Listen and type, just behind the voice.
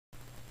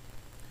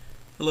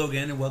Hello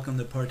again and welcome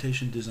to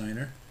Partition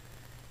Designer.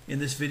 In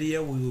this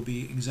video we will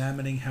be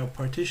examining how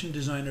Partition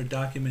Designer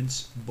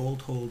documents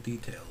bolt hole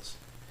details.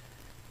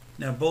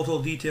 Now bolt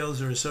hole details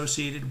are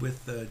associated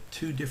with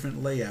two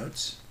different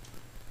layouts.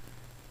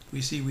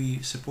 We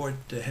support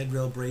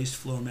headrail braced,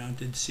 floor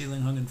mounted,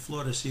 ceiling hung and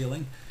floor to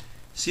ceiling.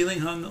 Ceiling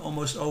hung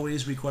almost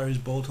always requires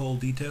bolt hole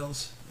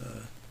details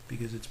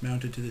because it's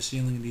mounted to the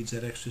ceiling and needs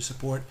that extra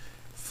support.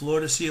 Floor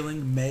to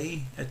ceiling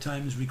may at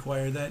times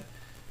require that.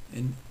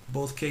 In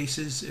both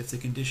cases, if the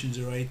conditions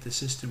are right, the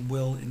system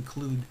will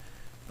include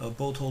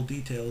bolt hole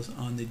details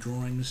on the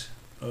drawings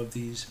of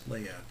these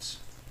layouts.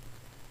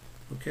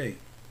 Okay,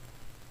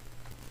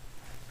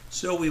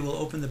 so we will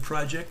open the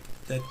project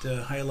that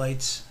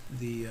highlights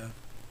the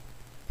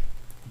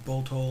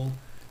bolt hole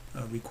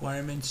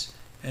requirements,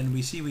 and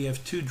we see we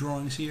have two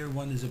drawings here.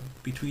 One is a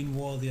between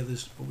wall, the other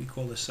is what we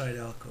call a side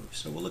alcove.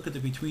 So we'll look at the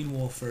between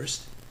wall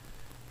first,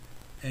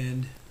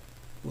 and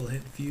we'll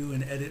hit view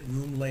and edit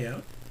room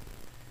layout.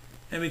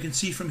 And we can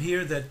see from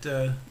here that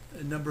a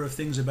number of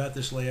things about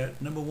this layout.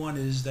 Number one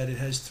is that it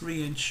has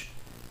 3-inch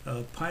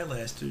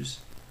pilasters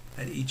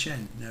at each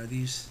end. Now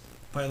these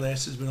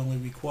pilasters would only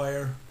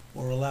require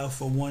or allow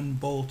for one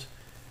bolt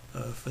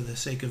for the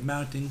sake of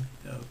mounting.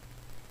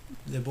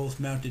 They're both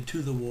mounted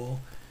to the wall.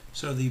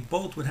 So the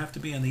bolt would have to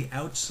be on the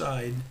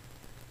outside,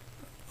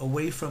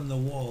 away from the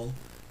wall,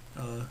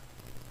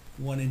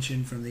 1 inch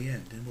in from the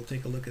end. And we'll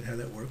take a look at how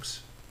that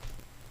works.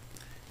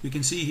 We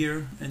can see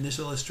here in this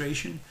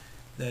illustration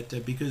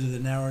that because of the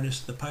narrowness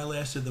of the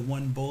pilaster, the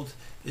one bolt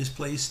is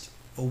placed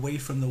away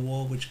from the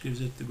wall, which gives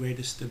it the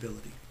greatest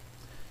stability.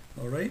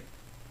 Alright?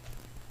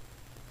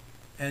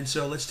 And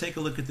so let's take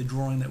a look at the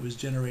drawing that was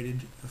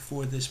generated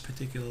for this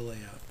particular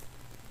layout.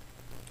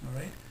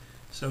 Alright?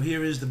 So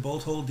here is the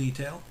bolt hole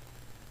detail,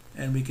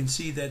 and we can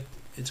see that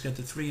it's got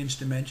the 3-inch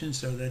dimension,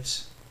 so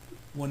that's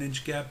 1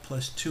 inch gap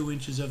plus 2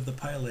 inches of the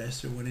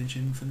pilaster, 1 inch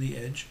in from the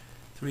edge,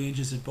 3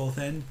 inches at both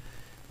ends.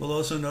 We'll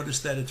also notice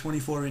that a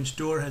 24-inch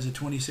door has a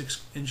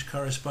 26-inch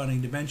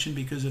corresponding dimension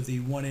because of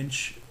the 1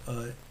 inch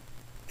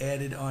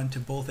added on to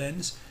both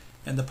ends.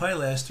 And the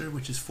pilaster,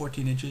 which is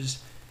 14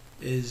 inches,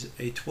 is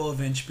a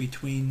 12-inch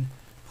between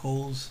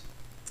holes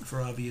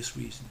for obvious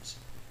reasons.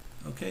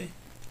 Okay,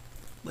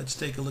 let's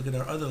take a look at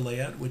our other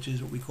layout, which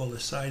is what we call a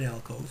side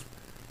alcove.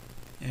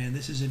 And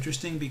this is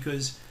interesting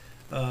because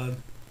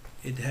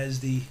it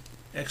has the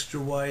extra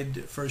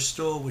wide first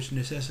stall, which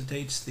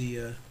necessitates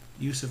the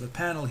use of a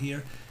panel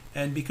here.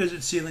 And because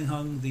it's ceiling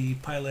hung, the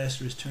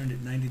pilaster is turned at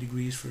 90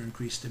 degrees for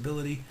increased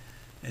stability,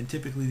 and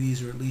typically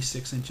these are at least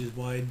 6 inches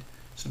wide,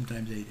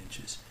 sometimes 8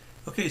 inches.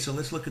 Okay, so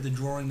let's look at the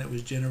drawing that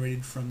was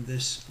generated from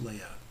this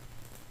layout.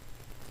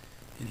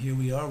 And here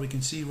we are. We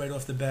can see right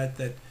off the bat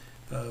that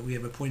we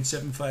have a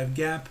 0.75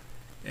 gap,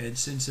 and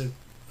since a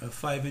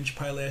 5-inch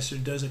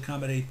pilaster does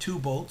accommodate 2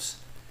 bolts,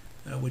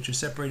 which are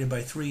separated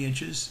by 3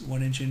 inches,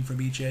 1 inch in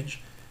from each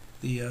edge,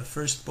 the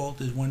first bolt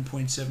is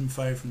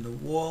 1.75 from the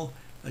wall.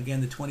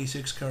 Again, the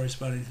 26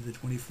 corresponding to the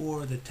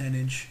 24, the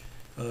 10-inch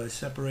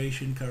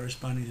separation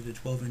corresponding to the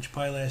 12-inch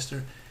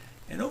pilaster.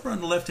 And over on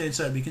the left-hand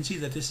side, we can see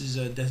that this is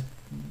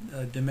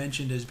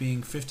dimensioned as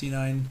being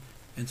 59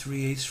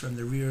 3/8 from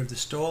the rear of the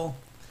stall.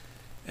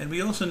 And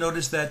we also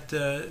notice that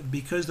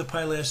because the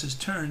pilaster is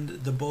turned,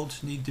 the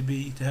bolts need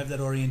to have that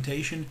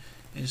orientation,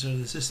 and so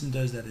the system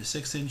does that. A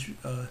 6-inch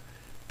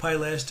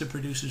pilaster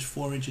produces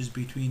 4 inches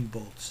between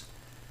bolts.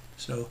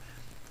 So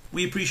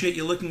we appreciate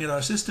you looking at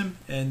our system,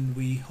 and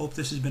we hope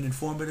this has been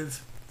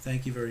informative.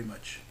 Thank you very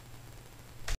much.